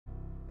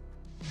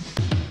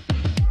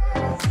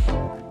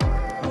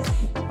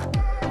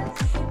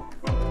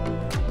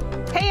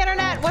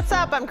What's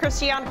up? I'm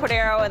Christiane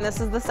Cordero, and this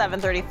is the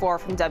 734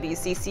 from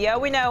WCCO.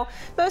 We know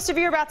most of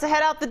you are about to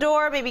head out the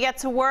door, maybe get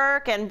to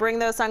work, and bring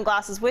those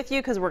sunglasses with you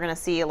because we're going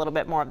to see a little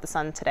bit more of the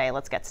sun today.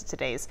 Let's get to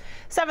today's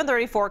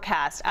 730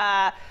 forecast.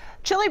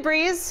 Chilly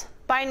breeze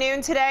by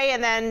noon today,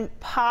 and then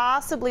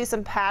possibly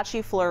some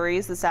patchy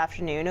flurries this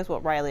afternoon is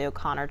what Riley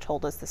O'Connor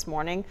told us this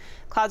morning.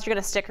 Clouds are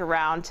going to stick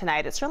around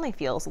tonight. It certainly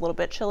feels a little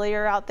bit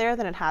chillier out there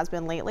than it has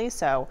been lately,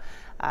 so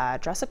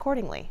dress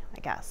accordingly, I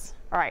guess.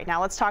 All right,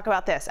 now let's talk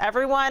about this.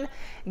 Everyone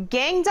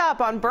ganged up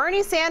on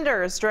Bernie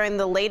Sanders during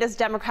the latest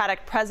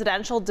Democratic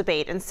presidential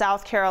debate in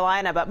South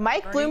Carolina, but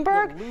Mike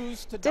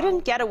Bloomberg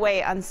didn't get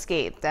away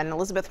unscathed, and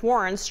Elizabeth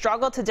Warren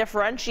struggled to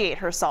differentiate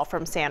herself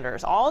from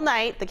Sanders. All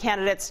night, the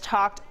candidates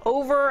talked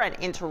over and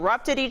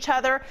interrupted each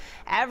other,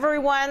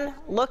 everyone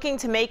looking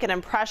to make an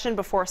impression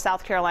before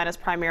South Carolina's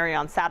primary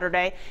on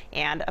Saturday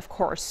and, of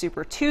course,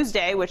 Super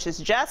Tuesday, which is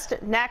just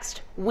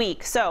next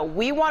week. So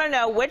we want to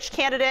know which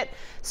candidate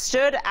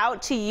stood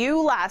out to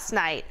you last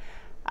night.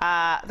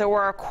 There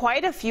were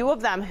quite a few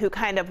of them who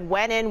kind of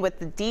went in with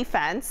the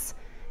defense,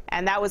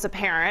 and that was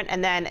apparent.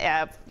 And then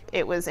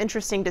it was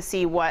interesting to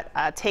see what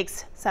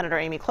takes Senator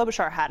Amy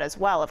Klobuchar had as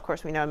well. Of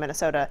course, we know in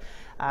Minnesota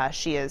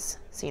she is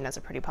seen as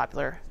a pretty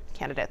popular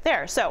candidate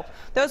there. So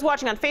those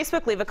watching on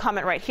Facebook, leave a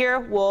comment right here.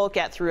 We'll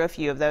get through a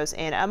few of those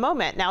in a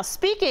moment. Now,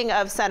 speaking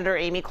of Senator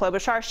Amy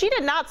Klobuchar, she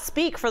did not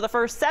speak for the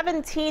first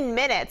 17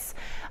 minutes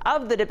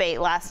of the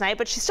debate last night,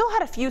 but she still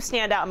had a few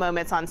standout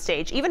moments on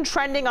stage, even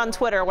trending on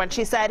Twitter when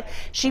she said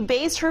she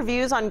based her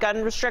views on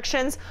gun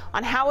restrictions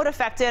on how it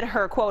affected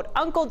her, quote,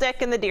 Uncle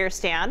Dick in the deer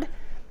stand.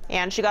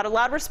 And she got a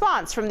loud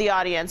response from the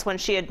audience when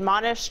she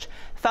admonished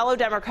fellow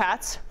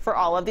Democrats for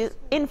all of the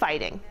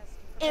infighting.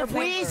 If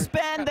we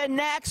spend the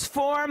next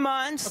 4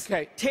 months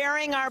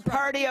tearing our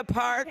party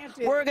apart,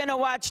 we're going to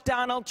watch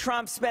Donald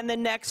Trump spend the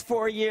next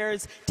 4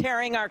 years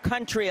tearing our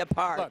country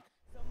apart. Look.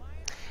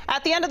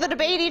 At the end of the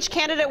debate, each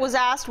candidate was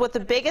asked what the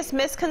biggest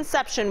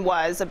misconception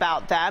was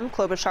about them.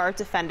 Klobuchar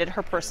defended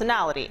her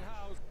personality.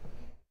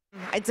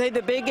 I'd say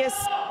the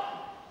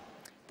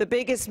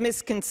biggest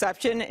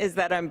misconception is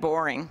that I'm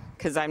boring,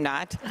 because I'm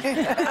not.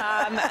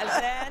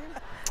 Then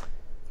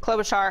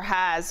Klobuchar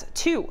has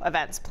 2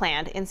 events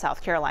planned in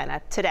South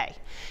Carolina today.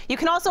 You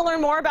can also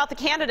learn more about the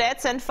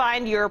candidates and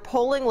find your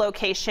polling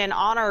location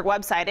on our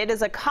website. It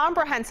is a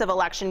comprehensive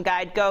election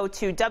guide. Go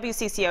to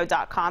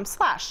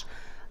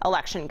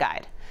wcco.com/election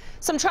guide.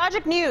 Some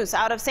tragic news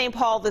out of St.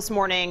 Paul this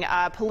morning.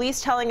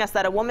 Police telling us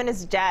that a woman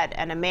is dead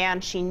and a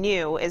man she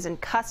knew is in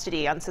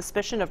custody on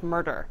suspicion of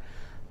murder.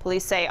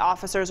 Police say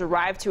officers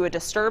arrived to a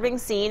disturbing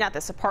scene at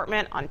this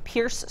apartment on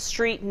Pierce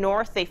Street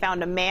North. They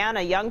found a man,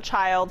 a young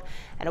child,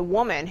 and a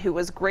woman who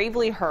was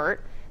gravely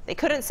hurt. They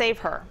couldn't save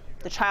her.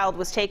 The child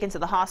was taken to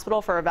the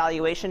hospital for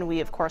evaluation.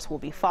 We, of course, will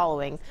be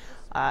following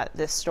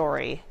this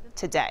story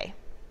today.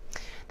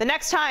 The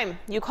next time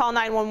you call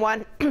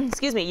 911,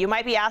 excuse me, you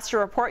might be asked to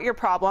report your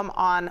problem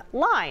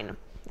online.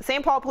 The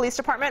St. Paul Police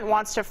Department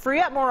wants to free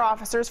up more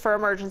officers for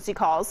emergency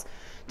calls.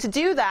 To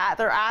do that,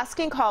 they're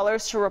asking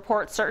callers to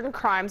report certain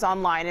crimes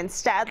online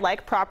instead,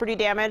 like property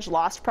damage,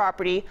 lost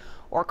property,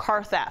 or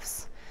car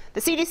thefts. The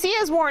CDC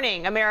is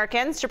warning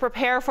Americans to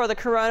prepare for the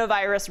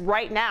coronavirus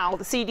right now.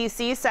 The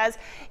CDC says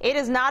it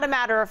is not a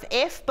matter of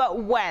if,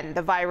 but when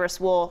the virus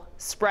will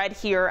spread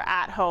here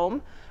at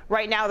home.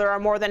 Right now, there are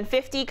more than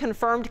 50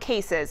 confirmed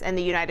cases in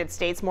the United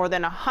States. More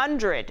than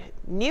 100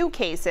 new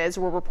cases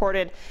were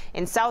reported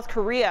in South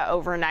Korea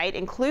overnight,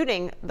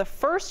 including the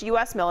first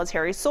U.S.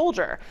 military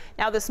soldier.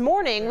 Now, this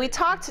morning, we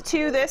talked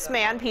to this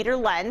man, Peter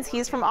Lenz.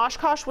 He's from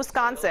Oshkosh,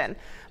 Wisconsin,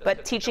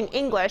 but teaching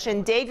English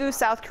in Daegu,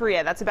 South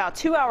Korea. That's about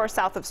 2 hours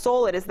south of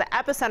Seoul. It is the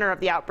epicenter of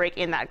the outbreak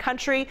in that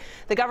country.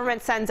 The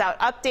government sends out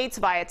updates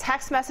via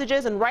text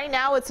messages, and right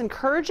now it's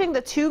encouraging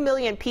the 2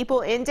 million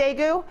people in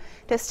Daegu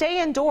to stay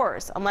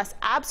indoors unless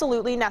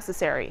absolutely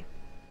necessary.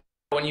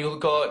 When you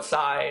go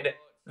outside,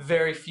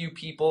 very few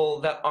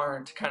people that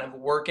aren't kind of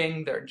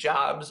working, their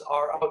jobs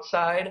are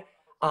outside.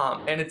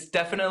 And it's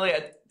definitely,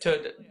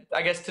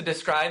 I guess to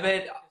describe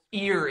it,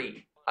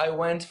 eerie. I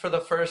went for the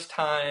first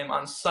time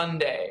on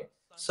Sunday.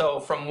 So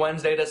from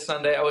Wednesday to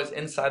Sunday, I was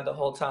inside the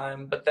whole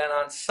time. But then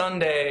on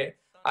Sunday,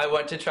 I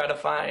went to try to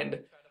find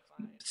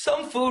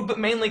some food, but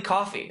mainly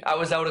coffee. I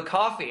was out of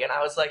coffee, and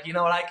I was like, you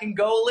know what, I can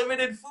go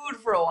limited food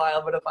for a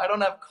while, but if I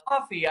don't have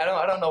coffee, I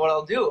don't know what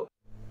I'll do.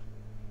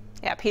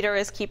 Yeah, Peter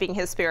is keeping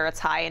his spirits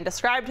high and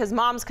described his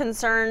mom's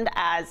concern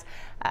as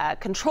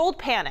controlled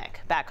panic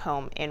back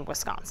home in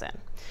Wisconsin.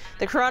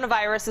 The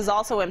coronavirus is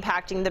also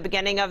impacting the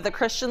beginning of the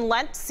Christian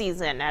Lent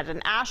season. At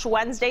an Ash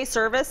Wednesday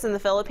service in the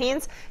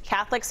Philippines,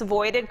 Catholics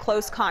avoided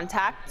close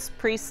contacts.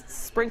 Priests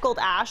sprinkled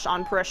ash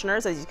on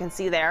parishioners, as you can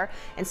see there,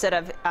 instead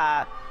of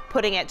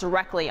putting it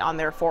directly on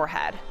their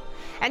forehead.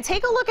 And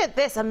take a look at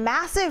this. A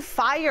massive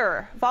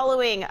fire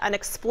following an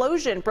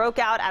explosion broke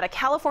out at a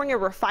California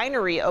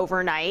refinery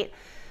overnight.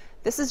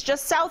 This is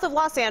just south of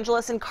Los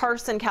Angeles in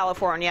Carson,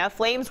 California.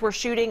 Flames were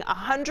shooting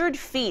 100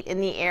 feet in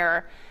the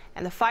air,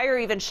 and the fire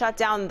even shut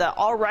down the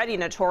already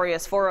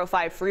notorious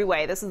 405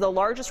 freeway. This is the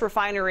largest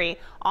refinery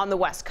on the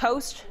West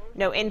Coast.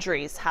 no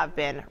injuries have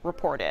been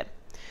reported.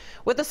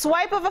 With the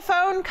swipe of a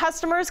phone,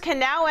 customers can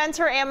now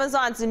enter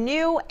Amazon's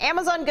new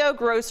Amazon Go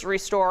grocery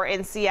store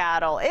in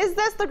Seattle. Is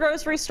this the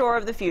grocery store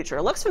of the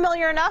future? Looks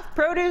familiar enough.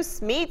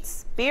 Produce,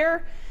 meats,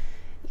 beer.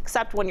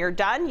 Except when you're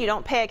done, you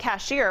don't pay a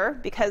cashier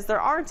because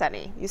there aren't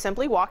any. You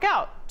simply walk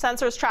out.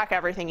 Sensors track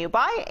everything you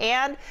buy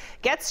and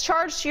gets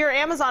charged to your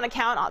Amazon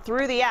account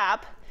through the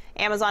app.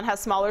 Amazon has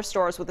smaller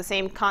stores with the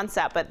same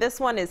concept, but this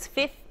one is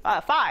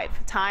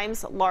 5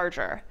 times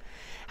larger.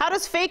 How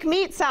does fake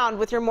meat sound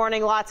with your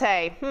morning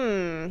latte?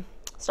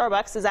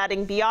 Starbucks is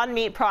adding Beyond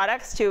Meat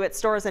products to its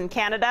stores in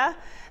Canada.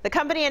 The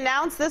company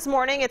announced this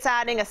morning it's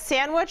adding a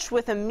sandwich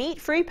with a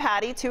meat-free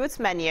patty to its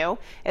menu.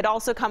 It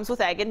also comes with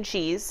egg and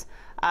cheese.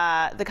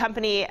 The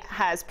company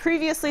has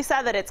previously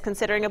said that it's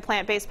considering a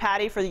plant-based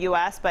patty for the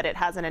U.S., but it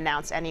hasn't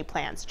announced any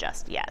plans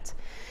just yet.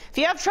 If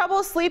you have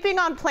trouble sleeping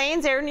on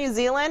planes, Air New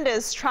Zealand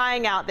is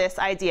trying out this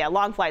idea.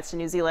 Long flights to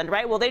New Zealand,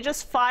 right? Well, they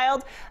just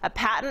filed a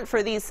patent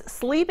for these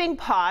sleeping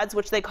pods,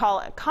 which they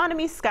call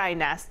economy sky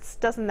nests.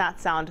 Doesn't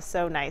that sound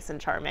so nice and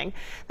charming?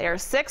 They are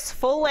 6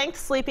 full-length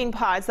sleeping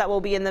pods that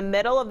will be in the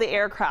middle of the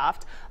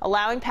aircraft,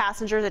 allowing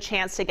passengers a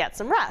chance to get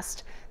some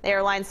rest. The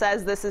airline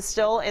says this is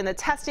still in the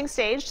testing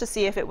stage to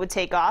see if it would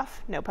take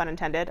off. No pun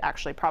intended,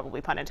 actually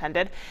probably pun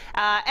intended,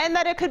 and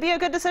that it could be a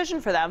good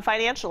decision for them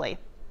financially.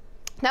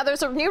 Now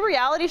there's a new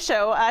reality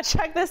show,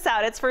 check this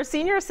out. It's for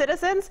senior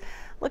citizens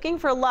looking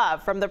for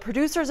love from the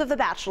producers of The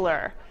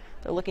Bachelor.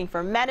 They're looking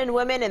for men and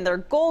women in their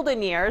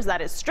golden years, that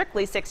is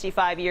strictly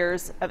 65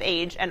 years of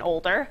age and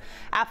older.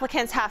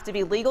 Applicants have to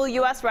be legal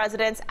U.S.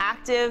 residents,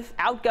 active,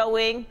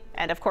 outgoing,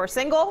 and of course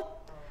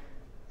single.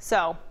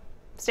 So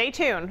stay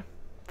tuned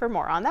for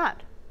more on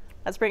that.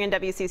 Let's bring in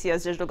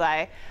WCCO's digital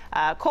guy,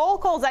 Cole.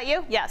 Cole, is that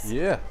you? Yes.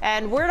 Yeah.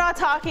 And we're not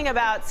talking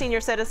about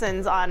senior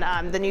citizens on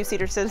the new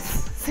senior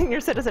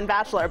citizen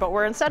Bachelor, but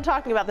we're instead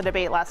talking about the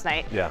debate last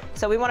night. Yeah.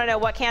 So we want to know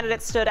what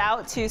candidates stood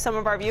out to some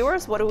of our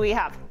viewers. What do we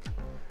have?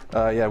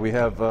 Yeah, we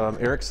have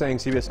Eric saying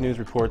CBS News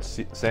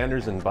reports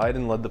Sanders and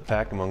Biden led the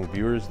pack among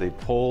viewers they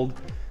polled.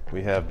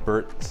 We have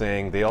Bert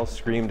saying they all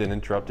screamed and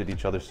interrupted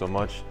each other so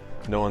much,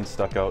 no one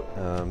stuck out,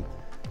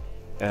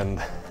 and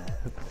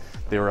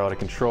they were out of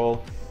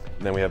control.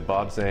 And then we have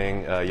Bob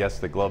saying, yes,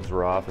 the gloves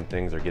were off and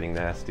things are getting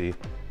nasty.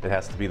 It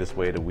has to be this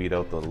way to weed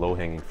out the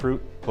low-hanging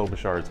fruit.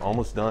 Klobuchar is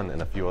almost done,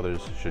 and a few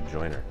others should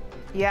join her.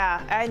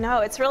 Yeah, I know.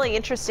 It's really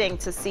interesting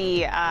to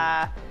see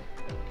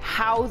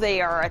how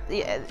they are.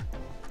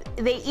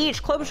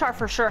 Klobuchar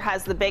for sure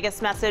has the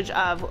biggest message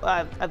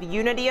of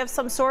unity of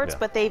some sorts,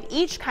 but they've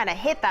each kind of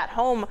hit that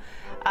home.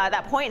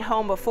 That point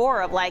home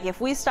before of like,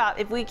 if we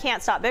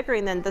can't stop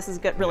bickering, then this is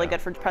good, really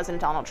good for President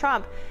Donald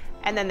Trump.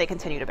 And then they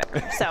continue to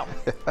bicker. So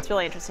it's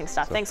really interesting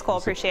stuff. Thanks, Cole.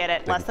 Appreciate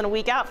it. Less than a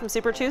week out from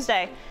Super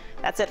Tuesday.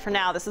 That's it for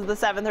now. This is the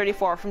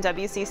 734 from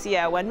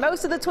WCCO, when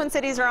most of the Twin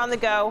Cities are on the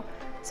go.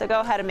 So go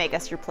ahead and make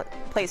us your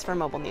place for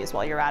mobile news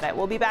while you're at it.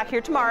 We'll be back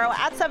here tomorrow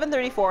at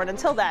 7:34. And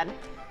until then,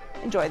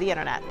 enjoy the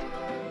internet.